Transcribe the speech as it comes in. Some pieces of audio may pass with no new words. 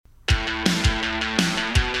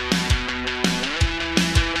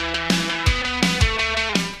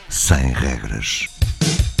sem regras.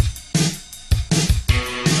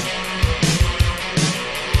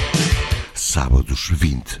 Sábados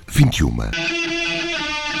 20, 21.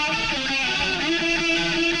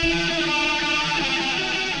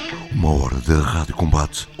 Uma hora de rádio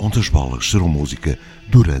combate onde as bolas serão música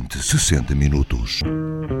durante 60 minutos.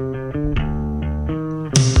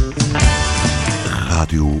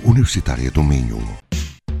 Rádio Universitária do Minho.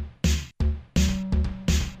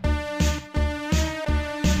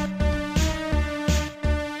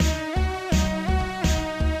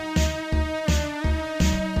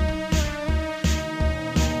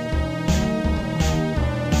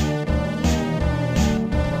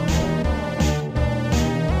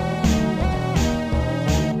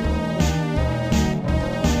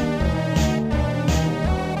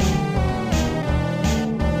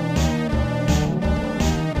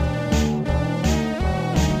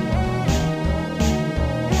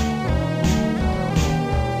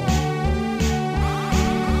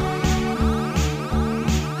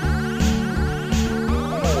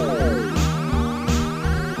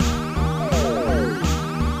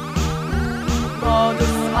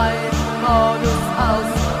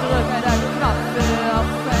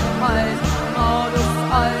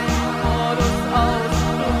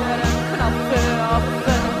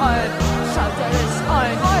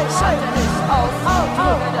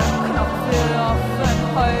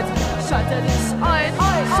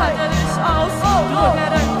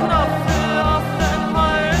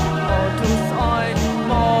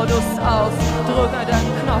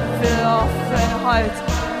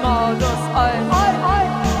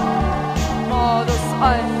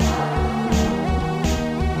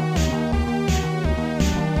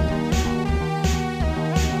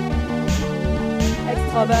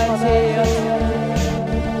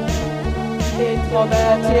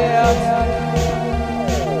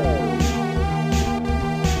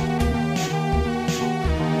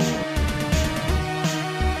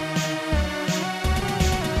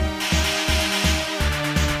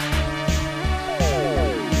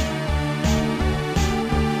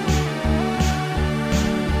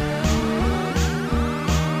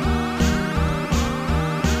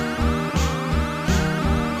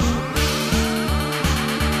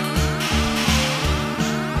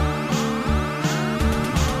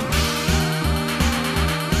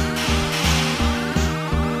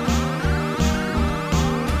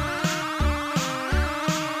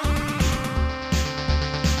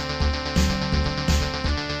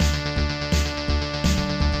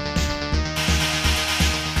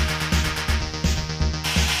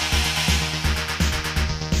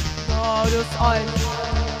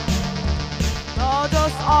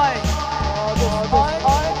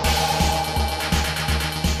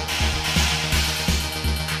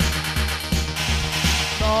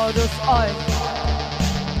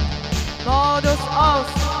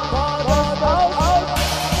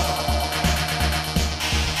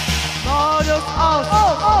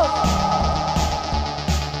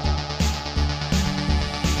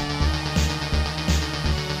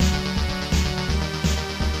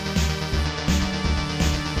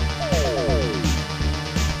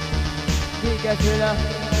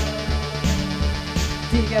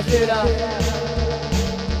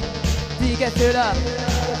 Die Gefühle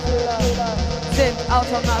sind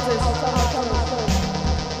automatisch.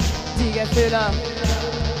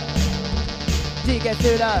 Die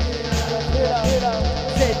Gefühle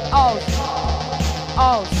sind aus.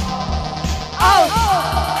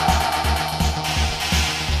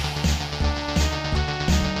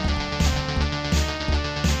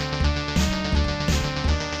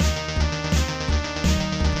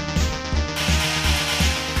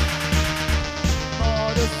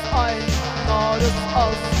 Modus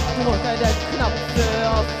aus, drücke den Knopf für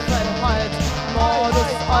Offenheit.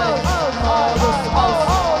 Modus ein, Modus aus,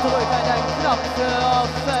 drücke den Knopf für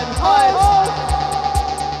Offenheit.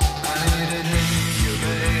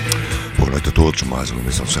 Boa noite a todos, mais uma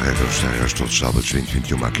emissão de regras todos os sábados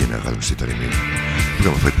 20-21 aqui na Rádio Universitária Minho.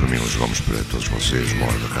 Programa feito por mim, Luís Gomes, para todos vocês, uma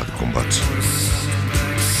hora de rádio combate,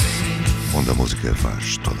 onde a música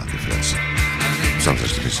faz toda a diferença. Começamos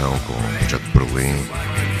esta emissão com um projeto de Berlim,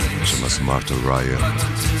 chama-se MARTA RAYA,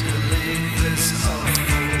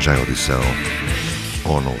 já em audição,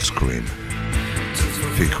 ONO SCREAM.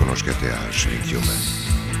 Fique connosco até às 21.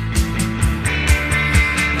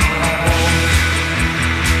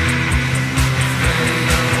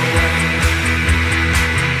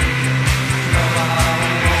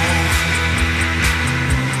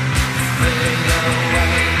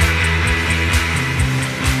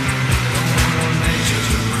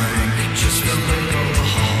 Just a little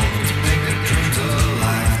hole to make a dream to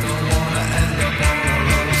life. Don't wanna end up on a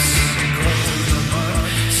road.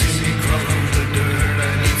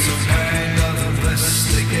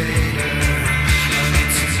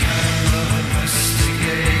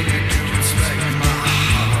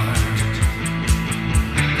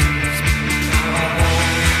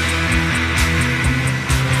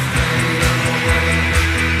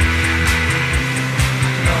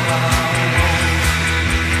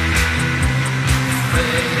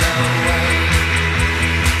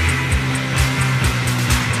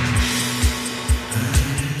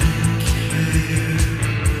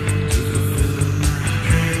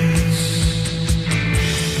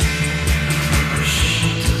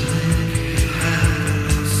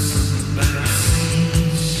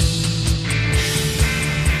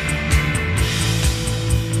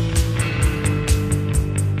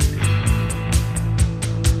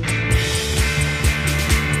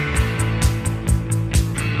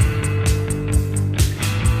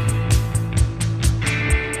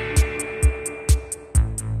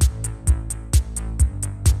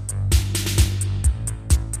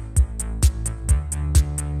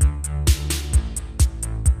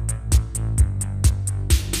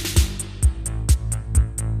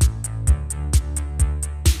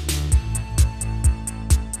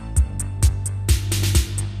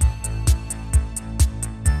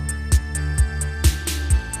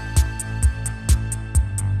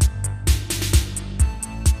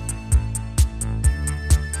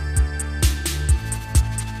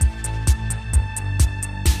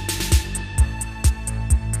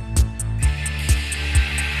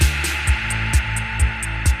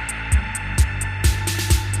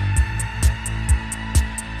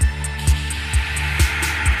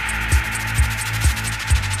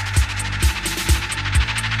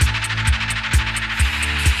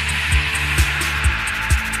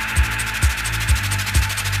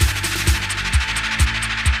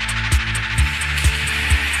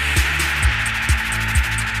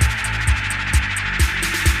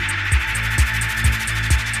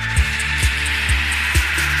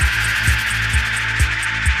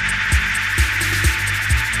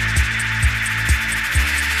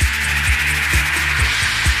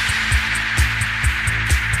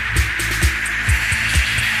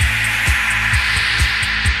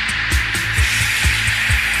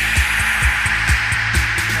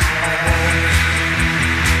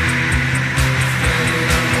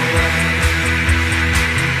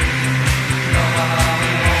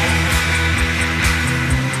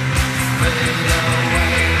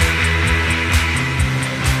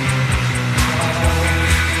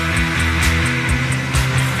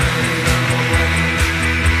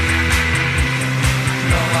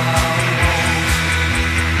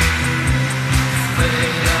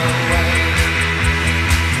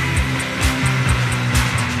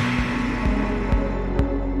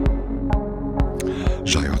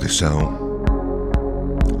 edição,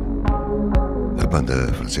 a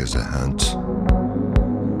banda francesa HANTE,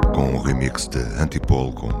 com um remix de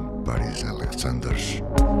Antipole com Paris Alexander,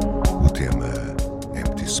 o tema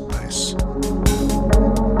Empty Space.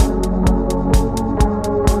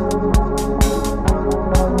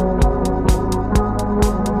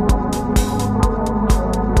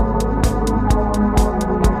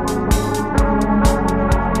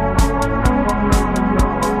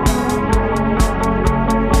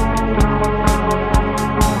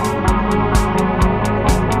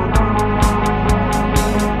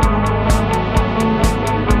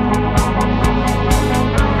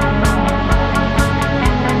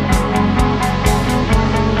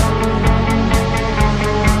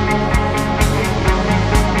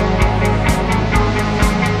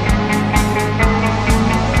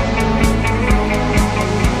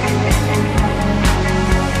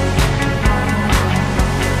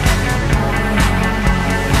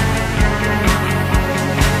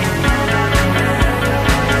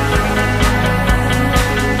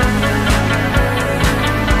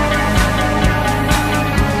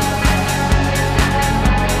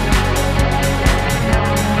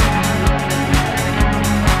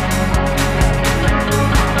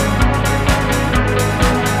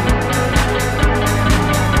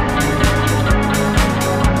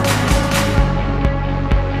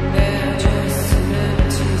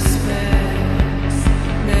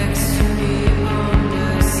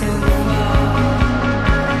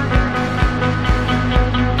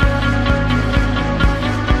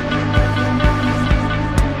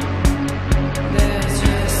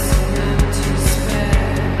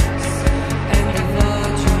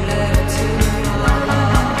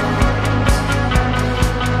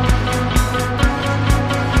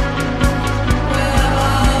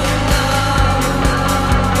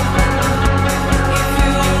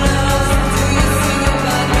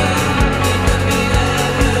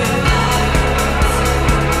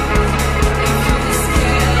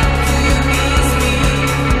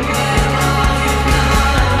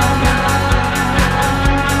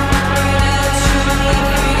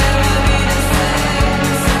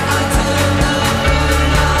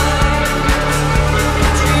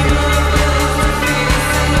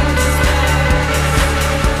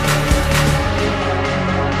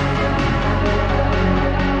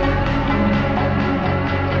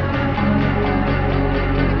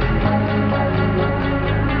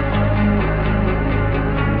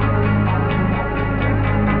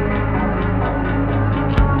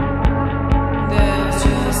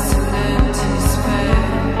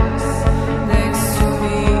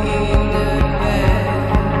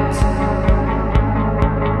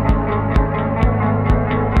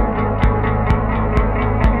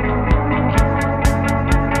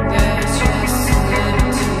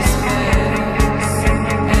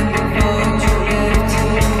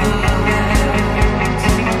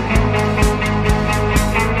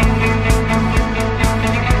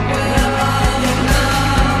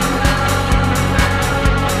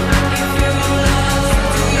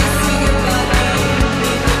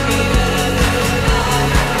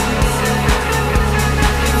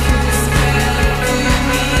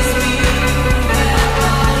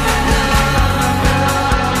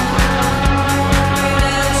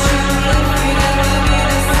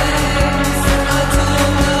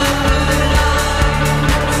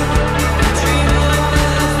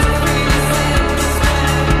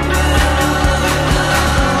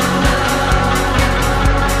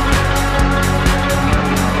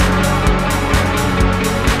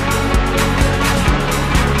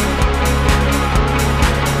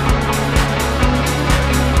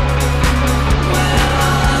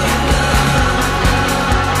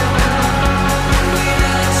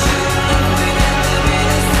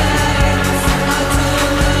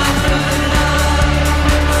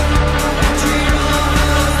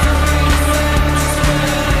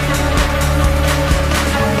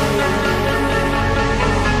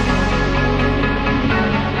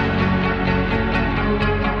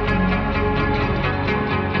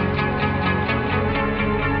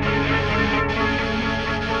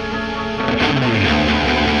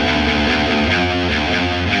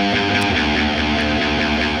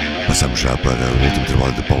 Passamos já para o último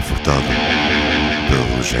trabalho de Paulo Furtado,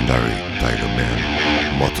 do Legendary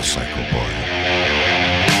Tigerman, Motorcycle Boy.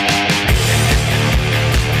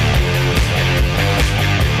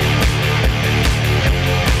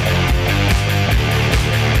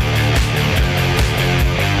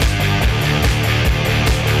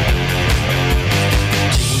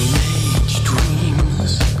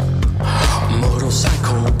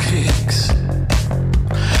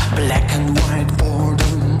 Black and white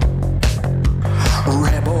boredom,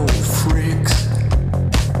 rebel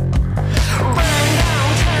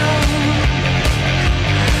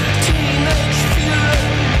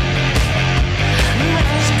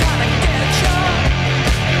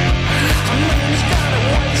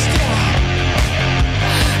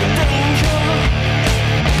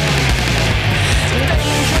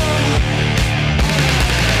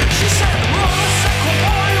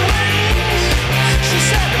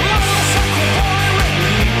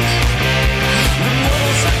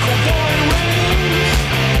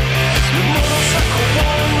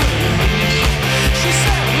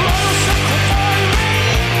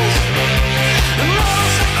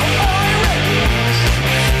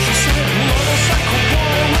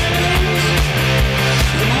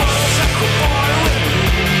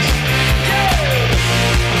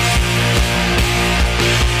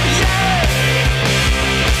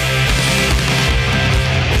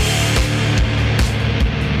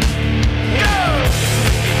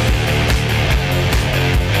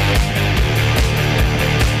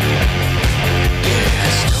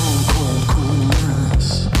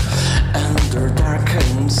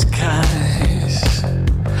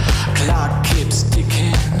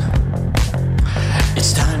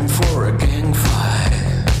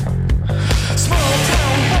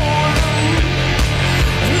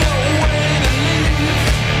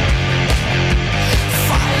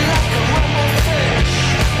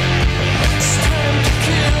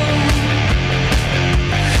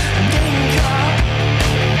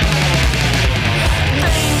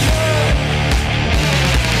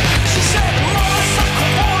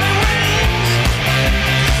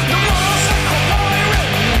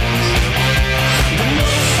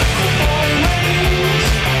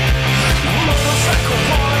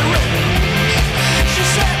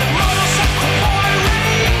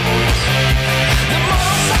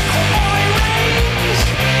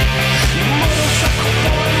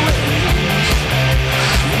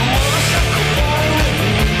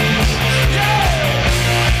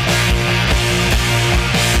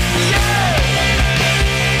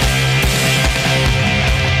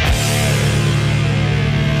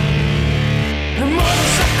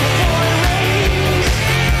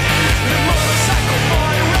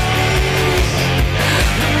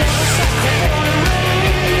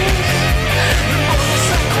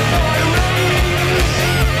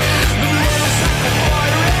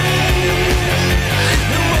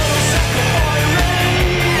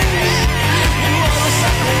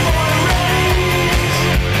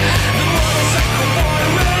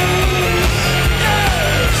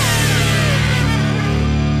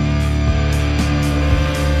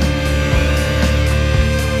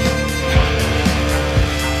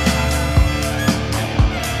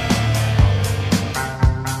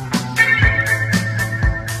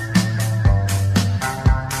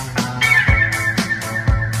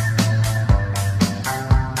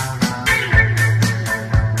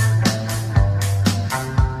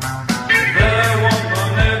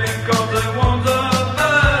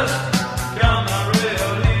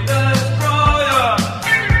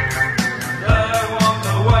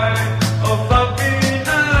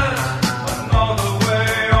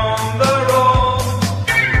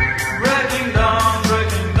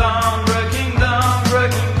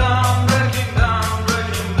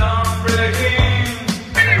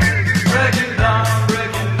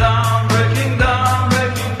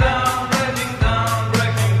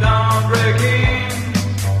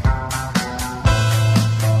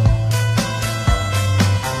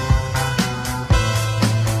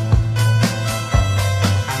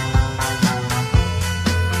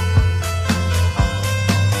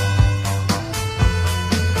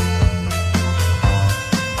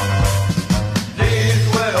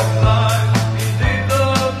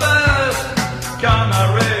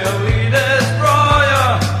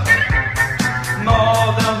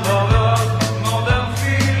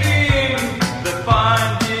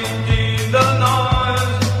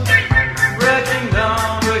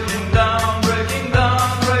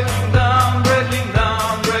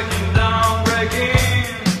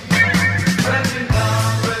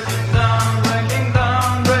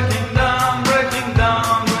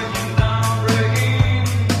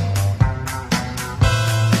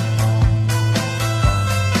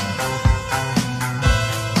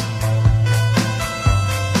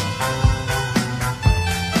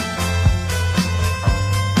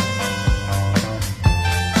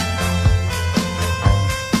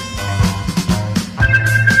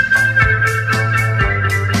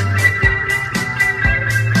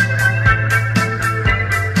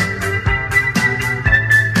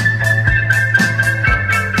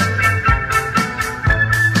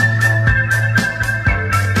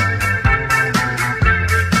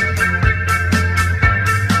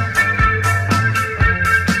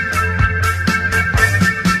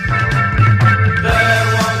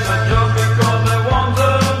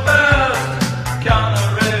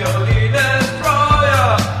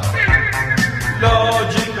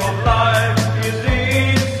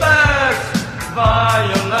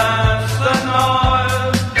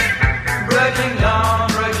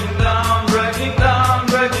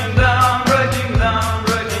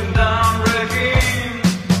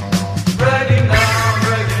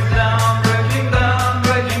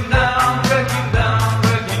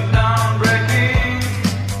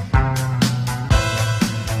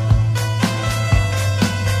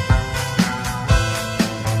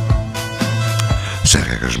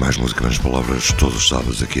mais música, menos palavras, todos os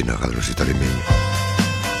sábados aqui na Rádio Universitária Minho.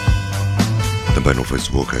 Também no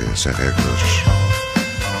Facebook, em Sem Regras,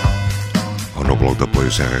 ou no blog de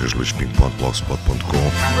apoio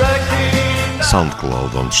semregras.blogspot.com,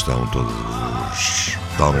 SoundCloud, onde estão todos os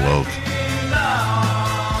download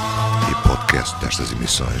e podcast destas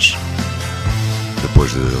emissões.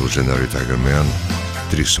 Depois de Legendary Tigerman,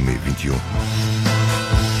 TRISOMIE 21.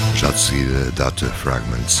 Já de seguida, data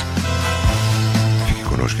FRAGMENTS. Fique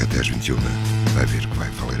connosco até às 21, vai ver que vai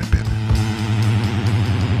valer a pena.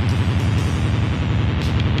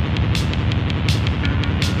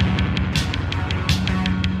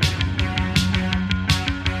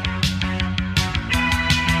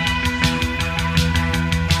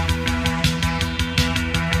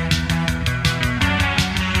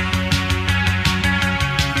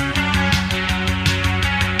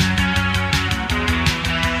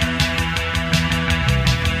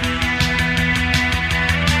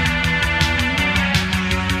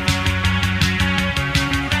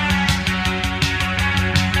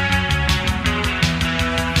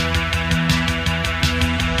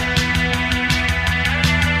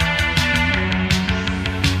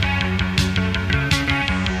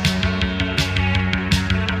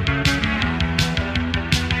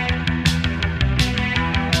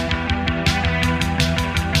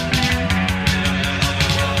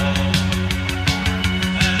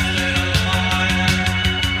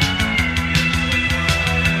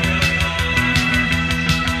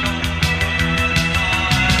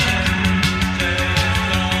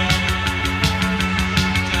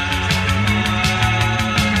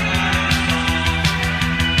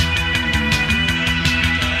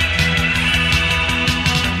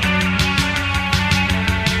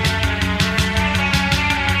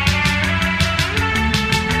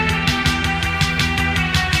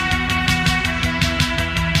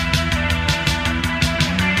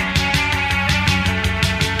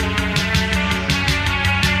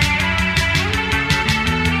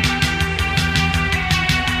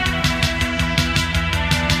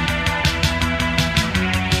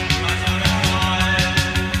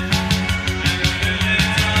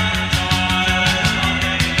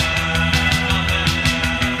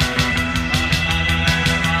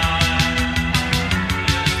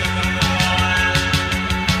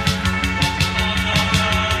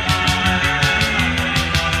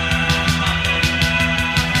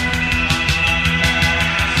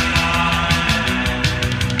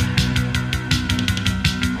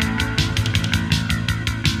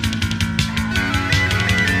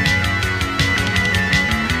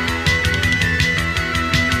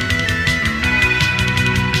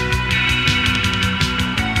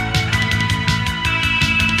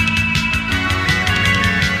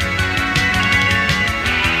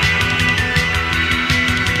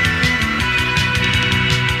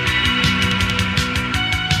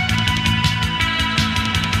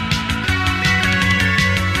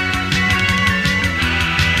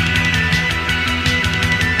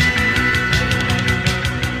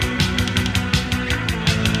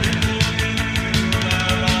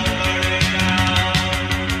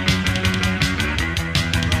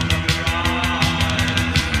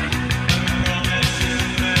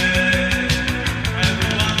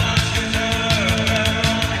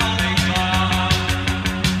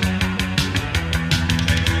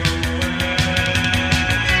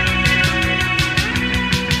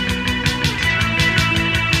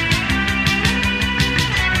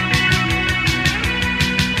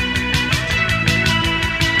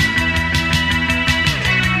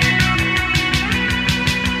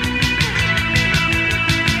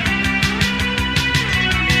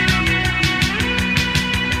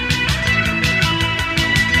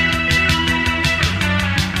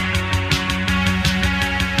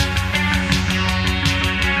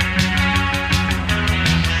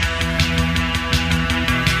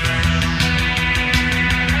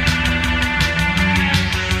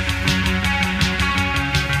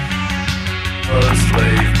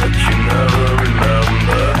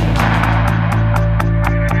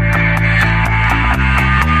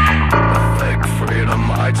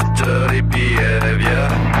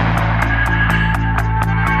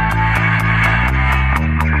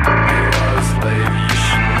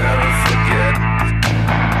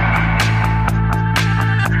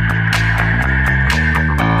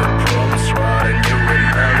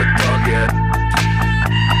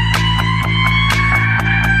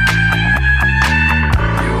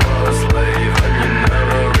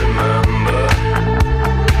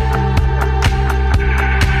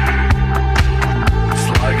 It's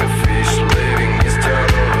like a fish living his turn.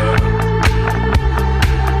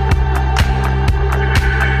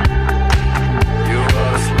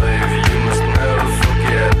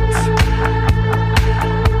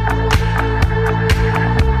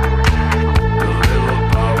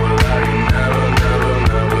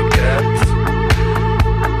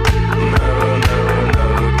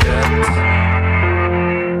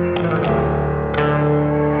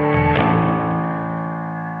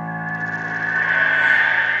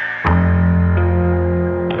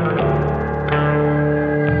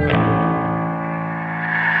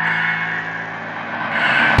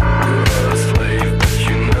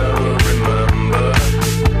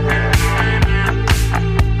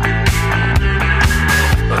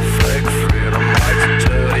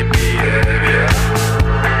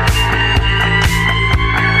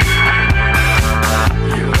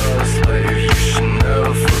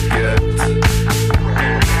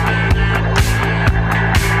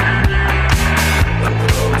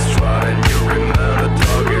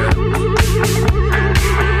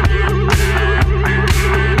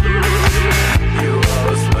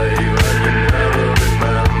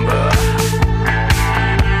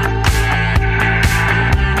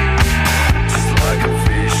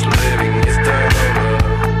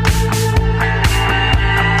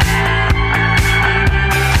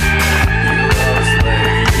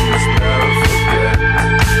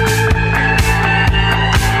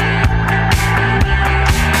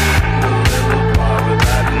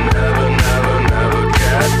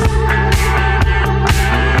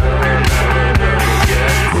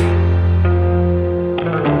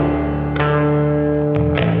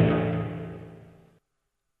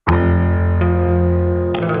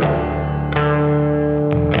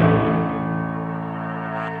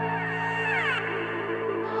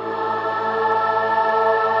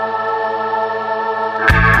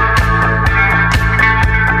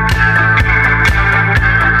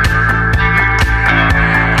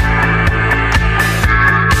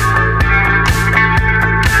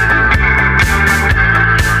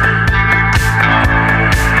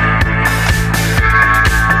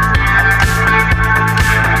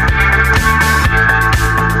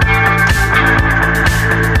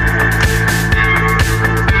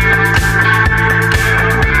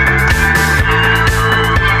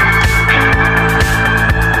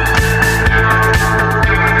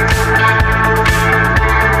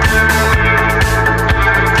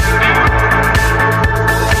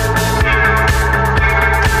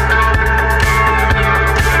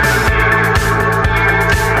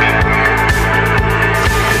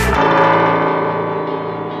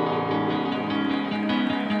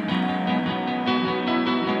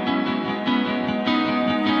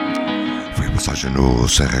 Hoje no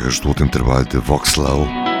Sem Regras do último trabalho de VOX LOW.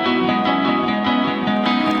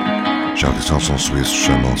 Já a edição são suíços,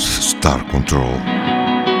 chamam-se STARCONTROL.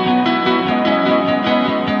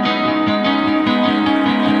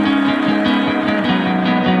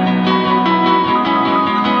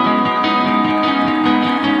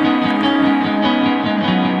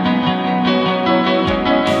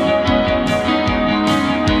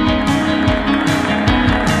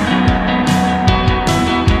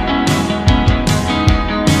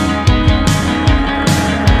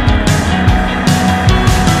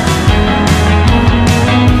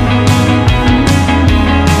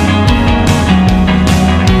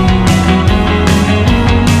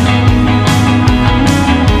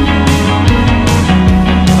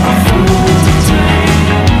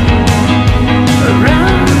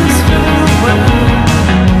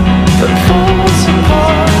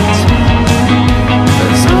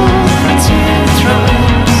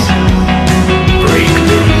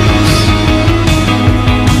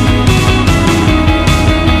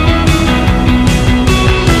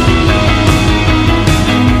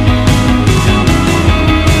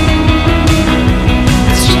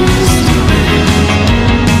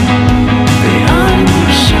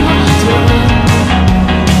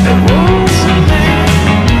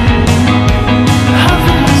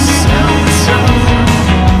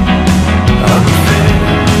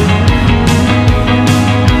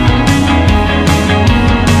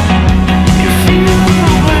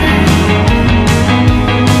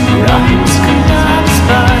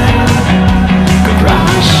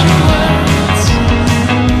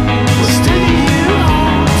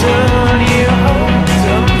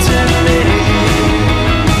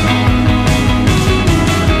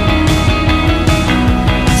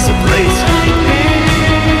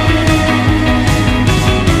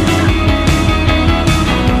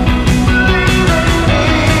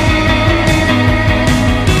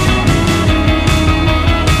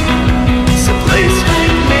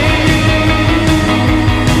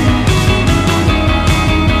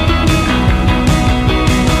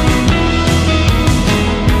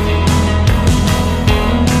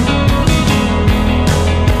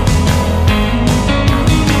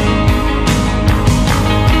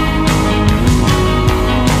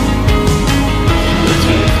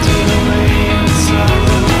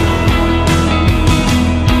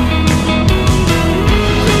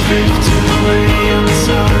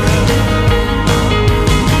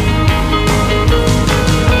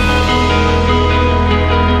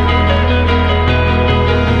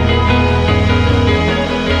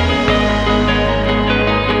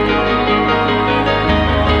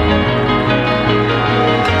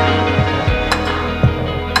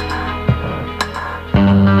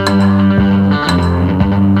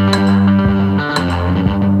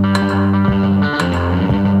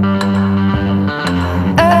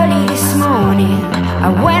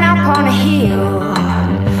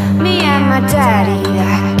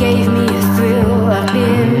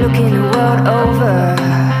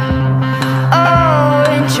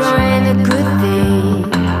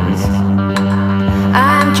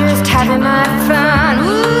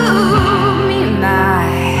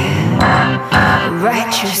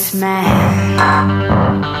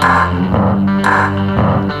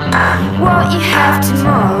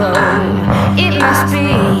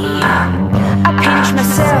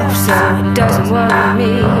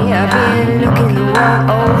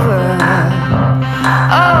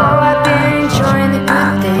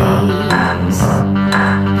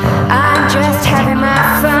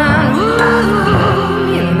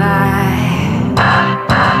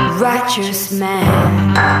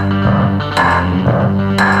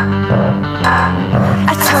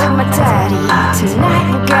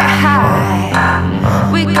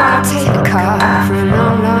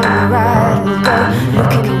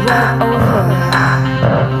 Looking the world over.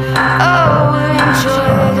 Oh,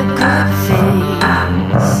 enjoy the good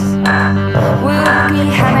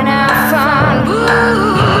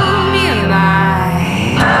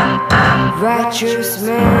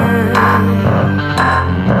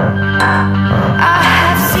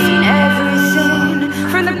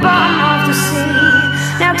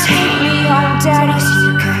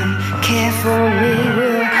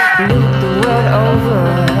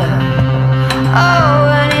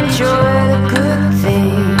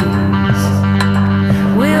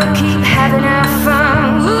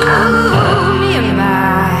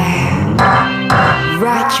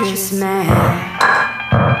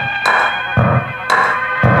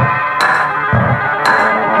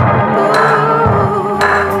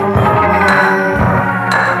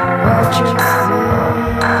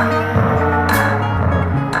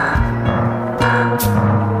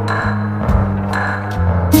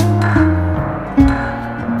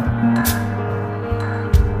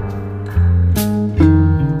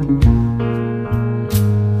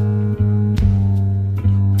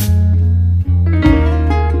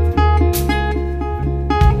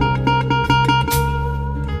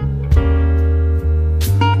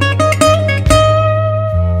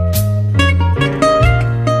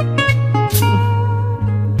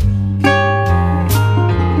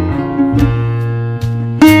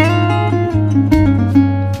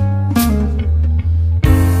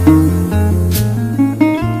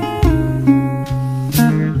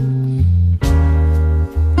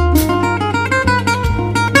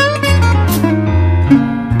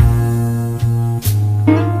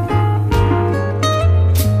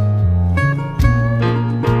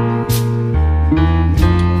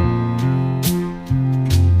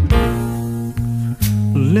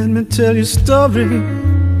me tell you a story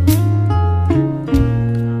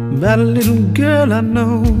about a little girl I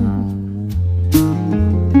know.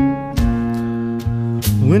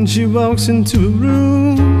 When she walks into a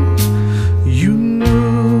room, you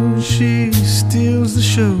know she steals the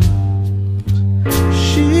show.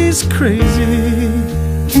 She's crazy.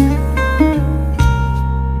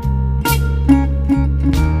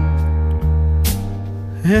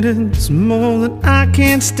 And it's more than I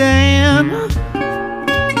can't stand.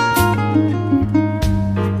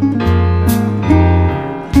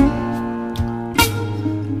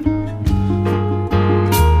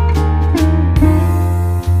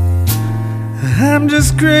 I'm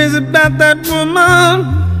just crazy about that woman,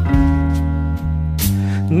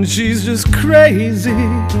 and she's just crazy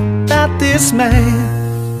about this man.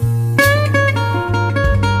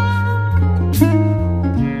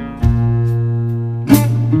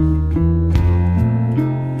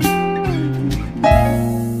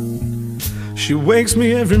 She wakes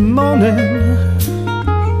me every morning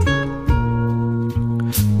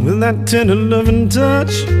with that tender loving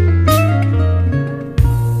touch.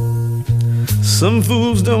 Some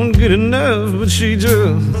fools don't get enough, but she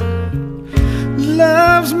just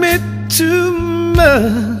loves me too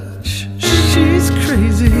much. She's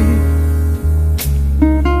crazy.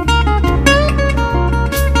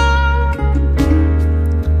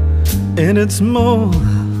 And it's more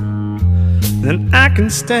than I can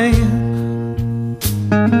stand.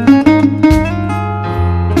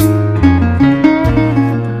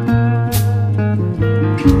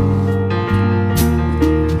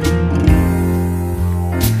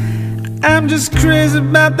 I'm just crazy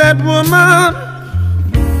about that woman,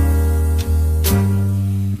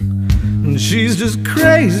 and she's just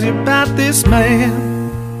crazy about this man.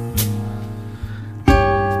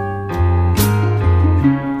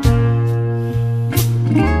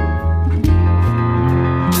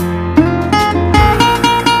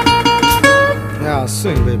 Yeah, I'll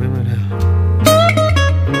sing, baby, right now.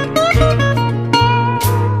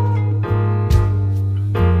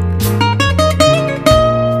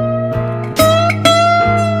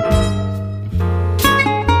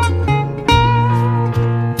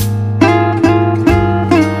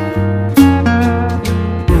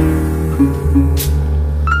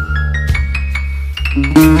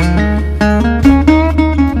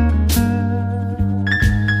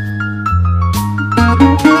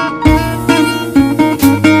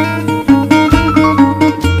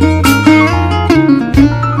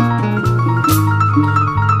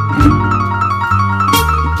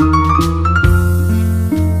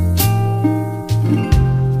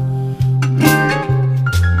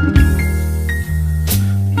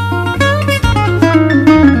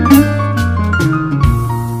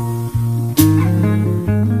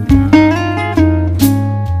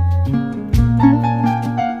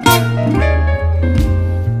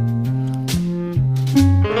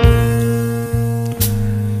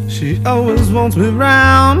 Wants me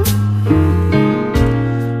round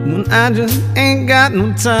when I just ain't got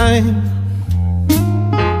no time.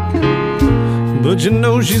 But you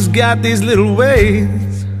know she's got these little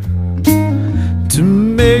ways to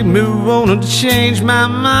make me wanna change my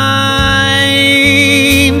mind.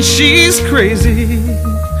 She's crazy.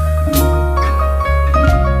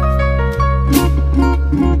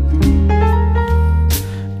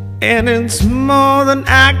 And it's more than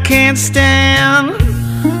I can't stand.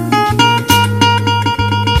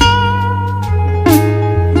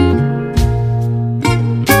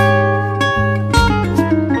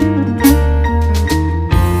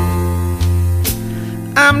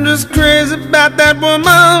 I'm just crazy about that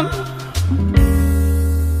woman,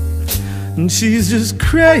 and she's just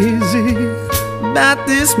crazy about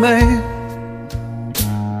this man.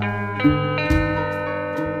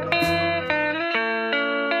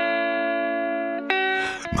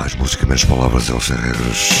 Mais música, menos palavras, Elsa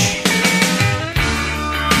Regras.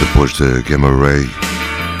 Depois de Gemma Ray,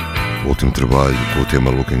 o último trabalho com o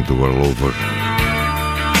tema Looking the World Over,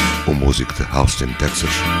 o músico de Austin,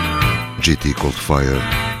 Texas, GT COLDFIRE,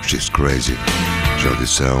 She's Crazy, já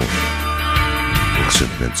audição, o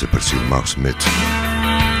recentemente desaparecido Mark Smith,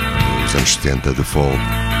 nos anos 70, The Fall,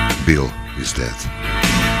 Bill is Dead.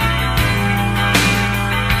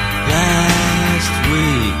 Last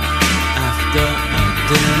week, after a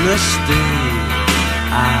dinner steak,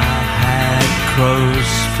 I had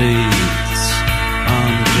crow's feet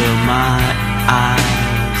under my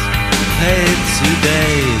eyes. Paid 2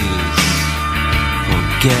 days for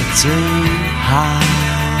getting high.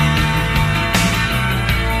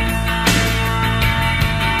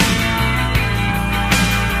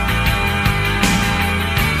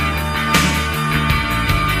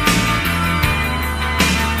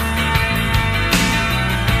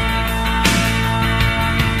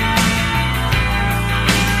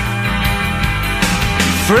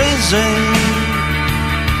 losing,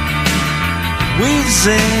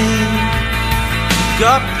 wheezing,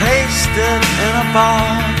 got pasted in a bar.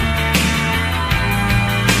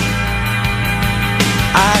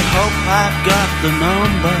 I hope I've got the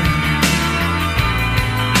number.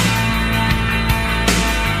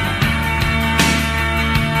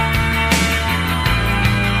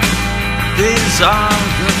 These are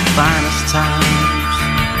the finest times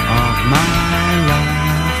of my life.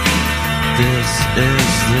 This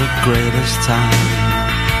is the greatest time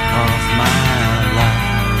of my life.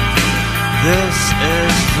 This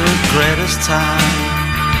is the greatest time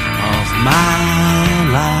of my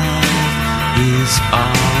life. These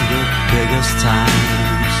are the biggest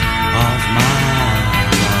times of my life.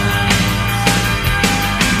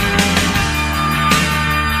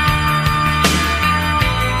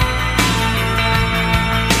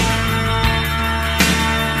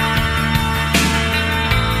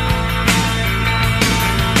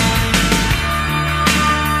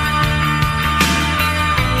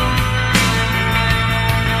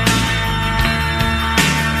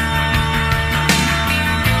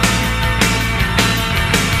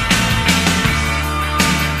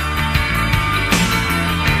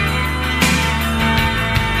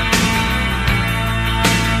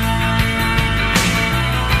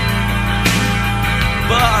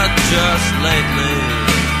 Just lately,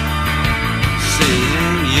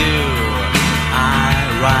 seeing you, I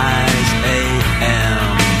rise a.m.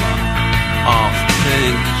 off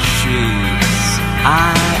pink sheets.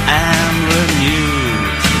 I am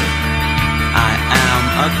renewed, I am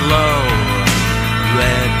aglow.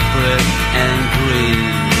 Red brick and green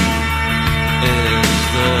is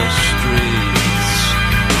the streets.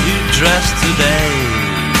 You dress today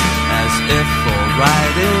as if for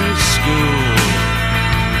riding school.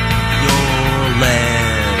 Your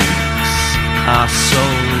legs are so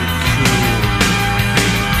cool.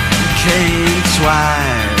 Came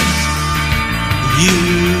twice, you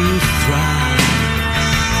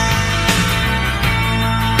thrice.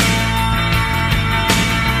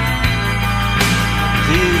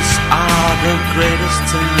 These are the greatest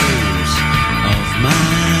times of my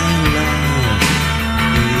life.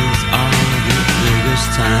 These are the biggest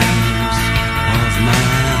times of my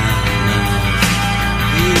life.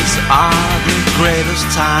 These are the greatest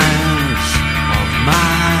times of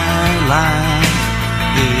my life.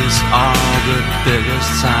 These are the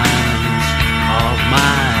biggest times of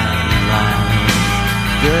my life.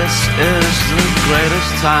 This is the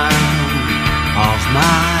greatest time of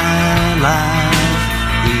my life.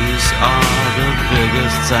 These are the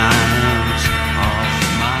biggest times of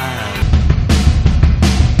my life.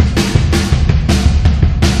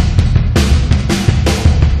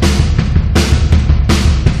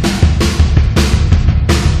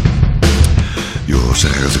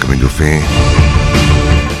 Chegamos a caminho do fim.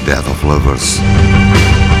 Death of Lovers.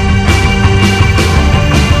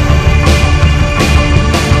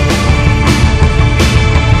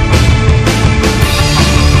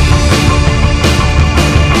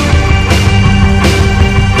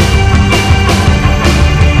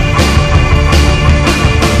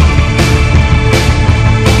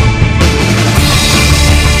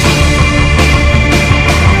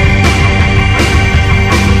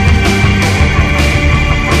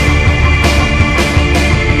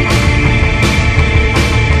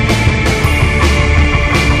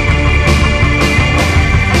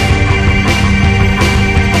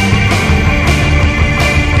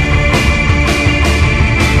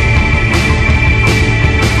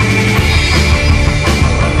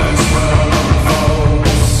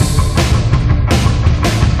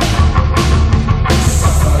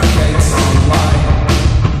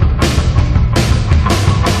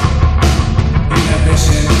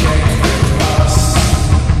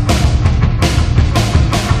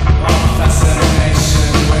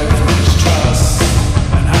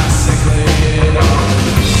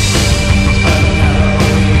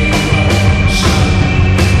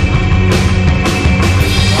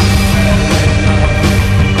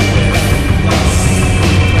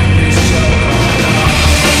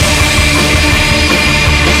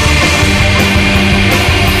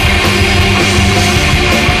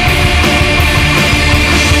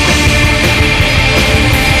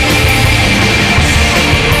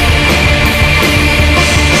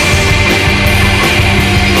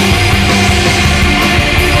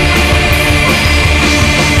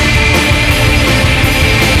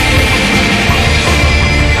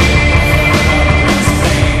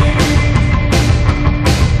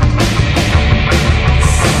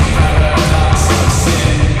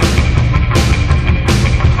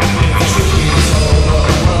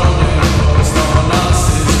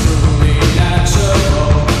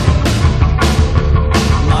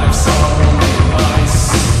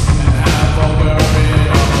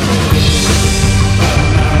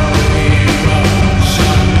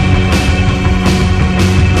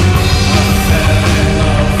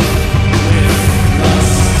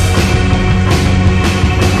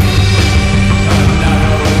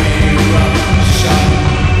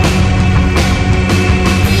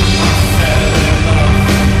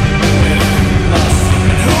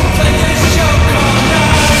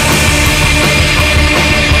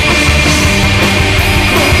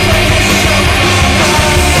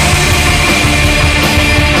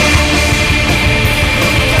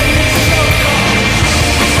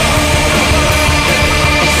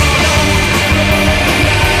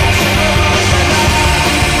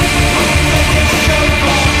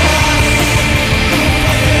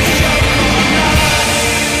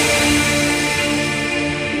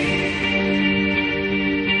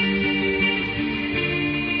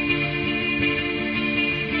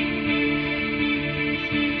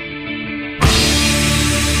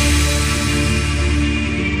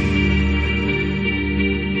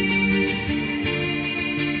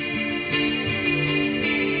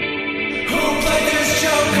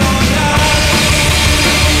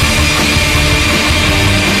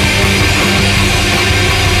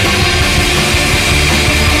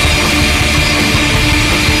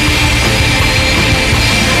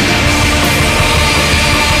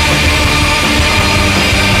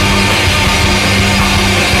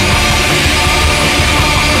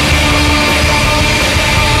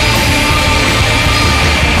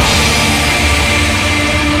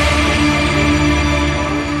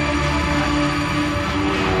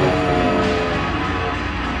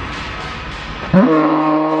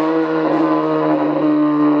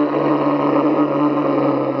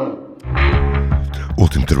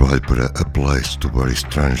 Último trabalho para A Place to Bury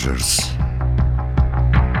Strangers.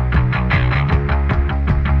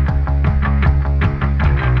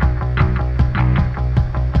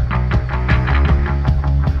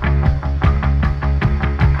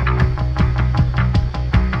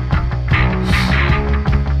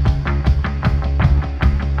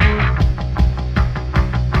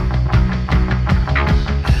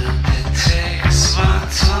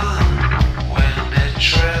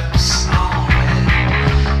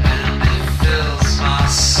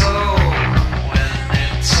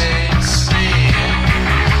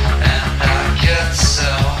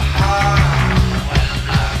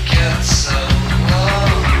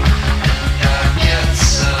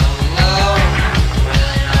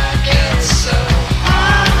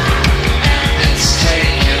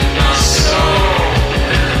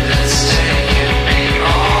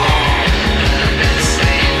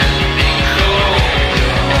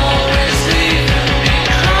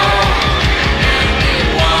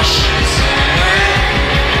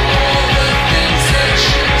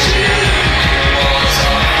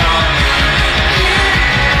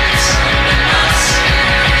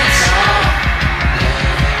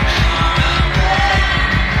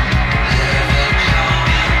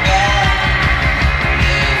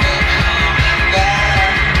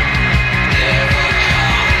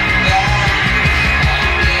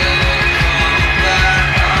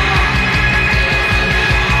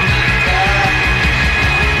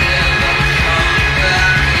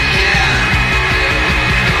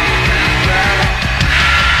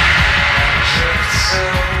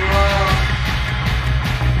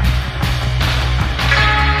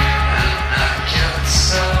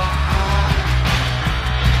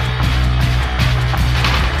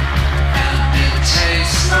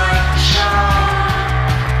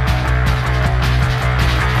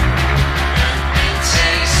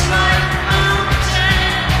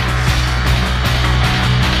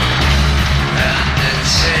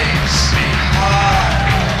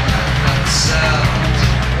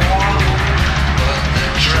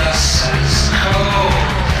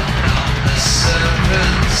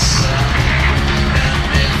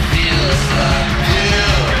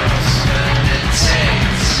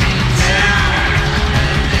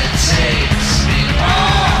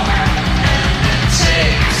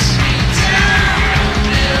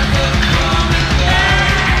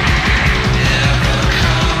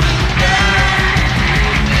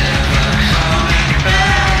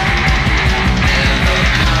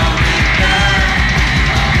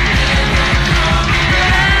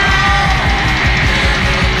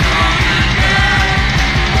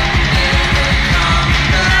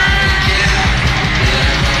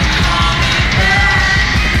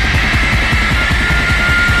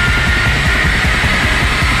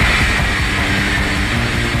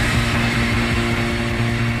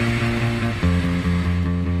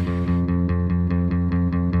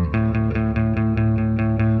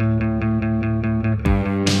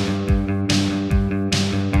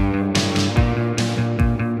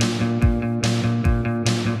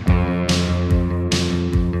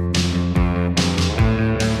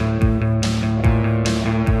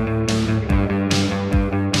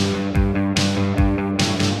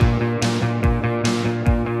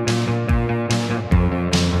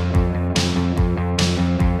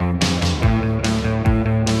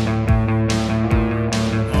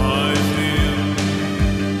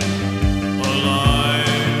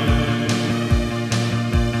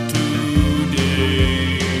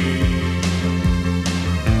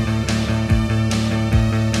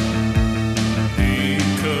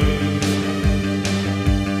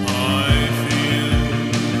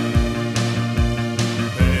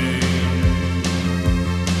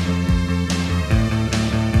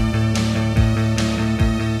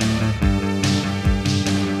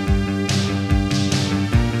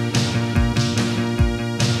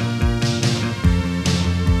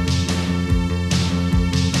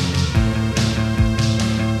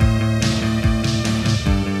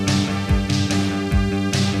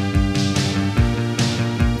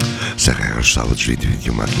 Regras, sábados 20 e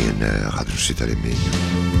 21 aqui na Rádio Universitária Minho.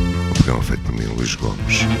 Um programa feito por mim, Luís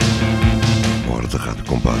Gomes. Uma hora de rádio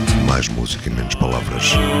combate, mais música e menos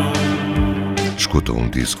palavras. Escuta um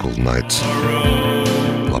disco Cold Night.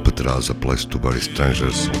 Lá para trás, A Place to Bury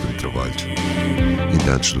Strangers, último trabalho.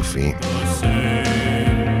 Ainda antes do fim,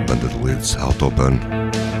 banda de Leeds, AUTOBAHN.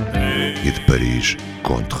 E de Paris,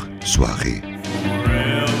 CONTRE SOIRÉE.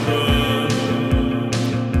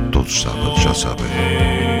 Todos os sábados, já sabem.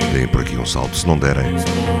 Deem por aqui um salto, se não derem,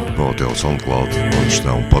 vão até ao SoundCloud, onde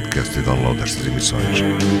está um podcast e download destas emissões.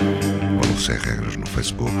 Ou no Sem Regras no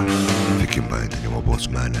Facebook. Fiquem bem, tenham uma boa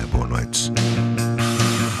semana, boa noite.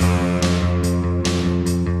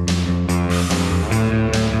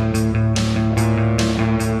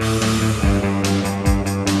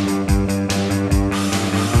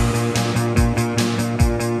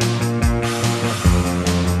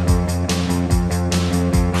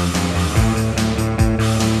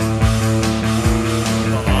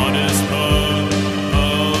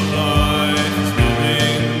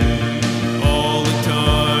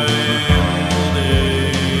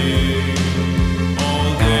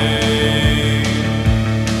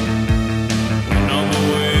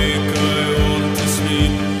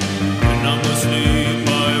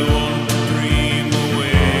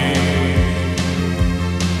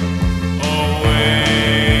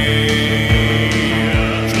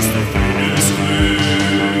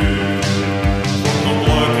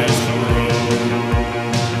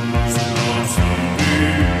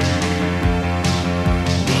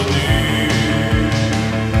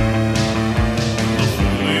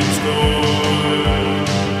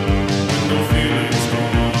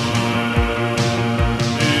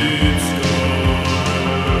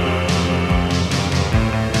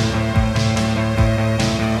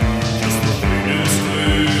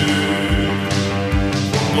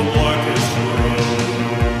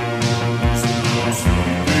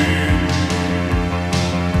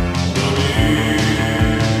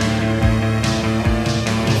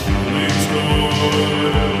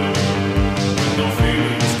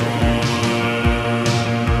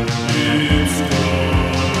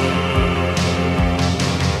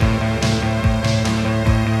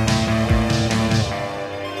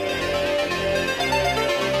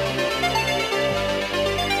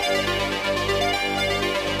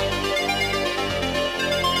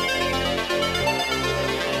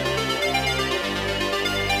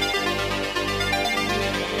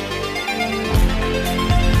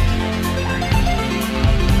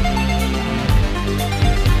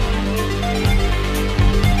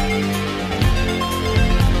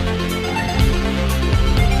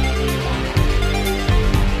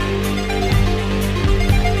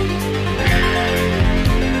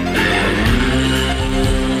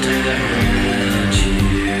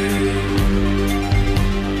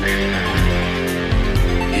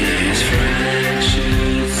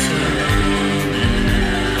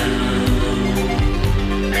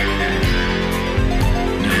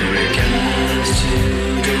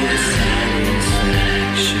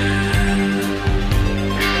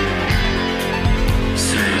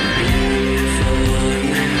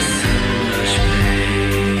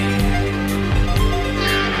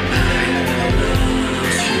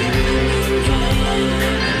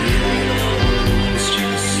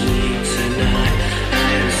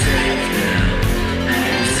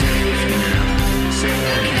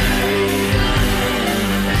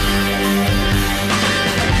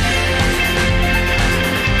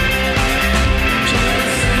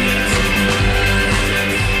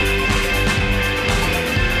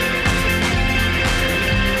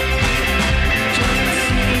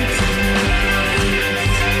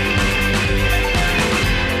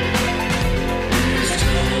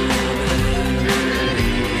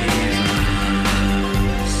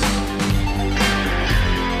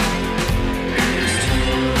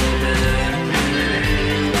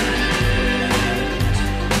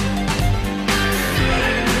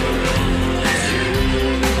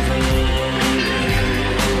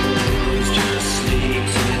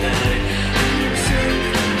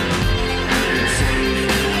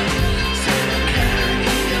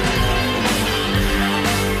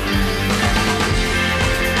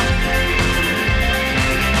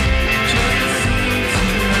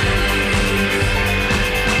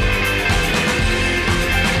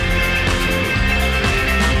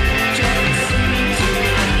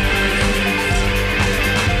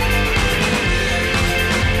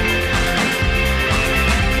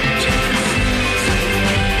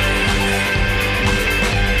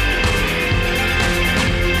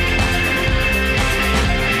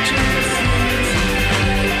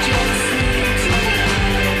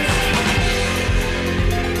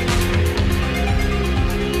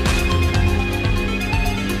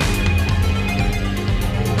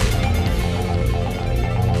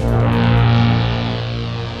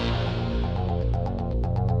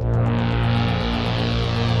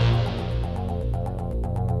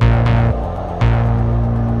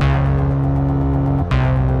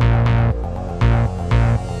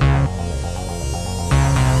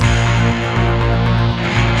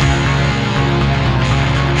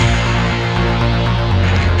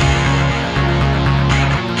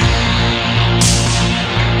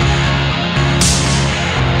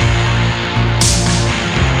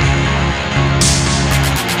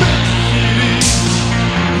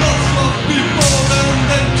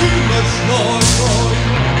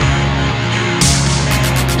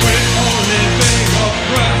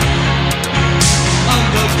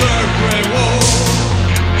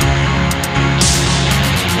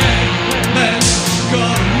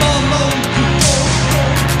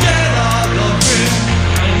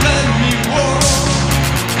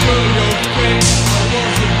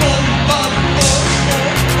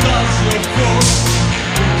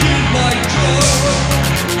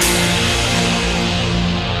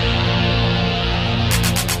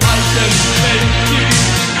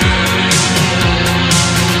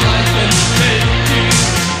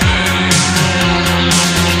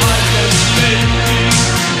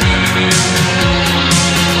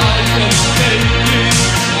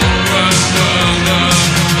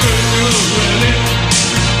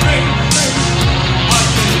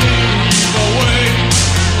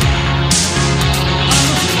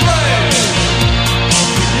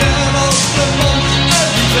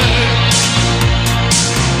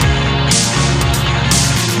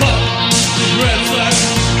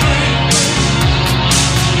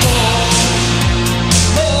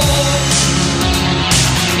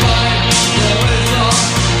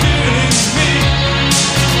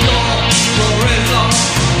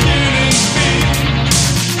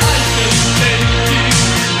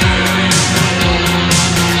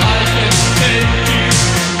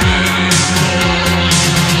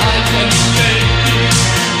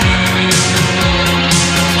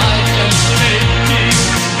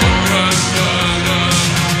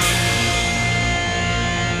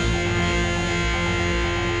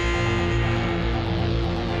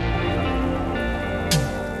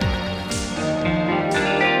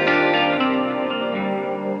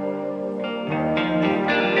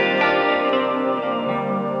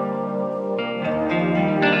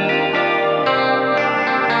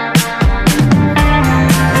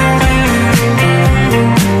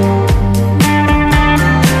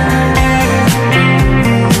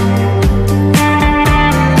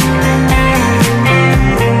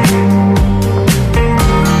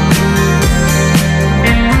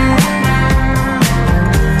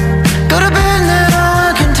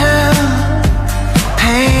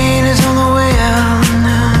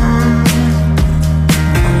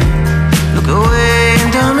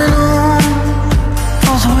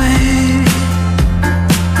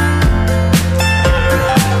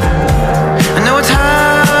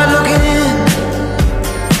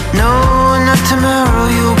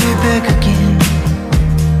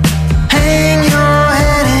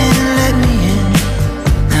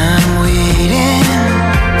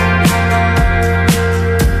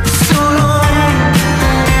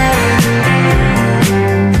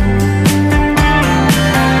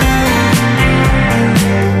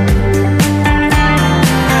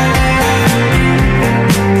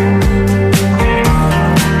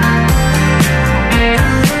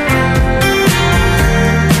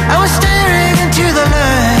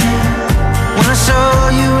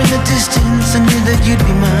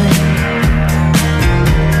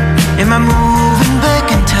 in my mood.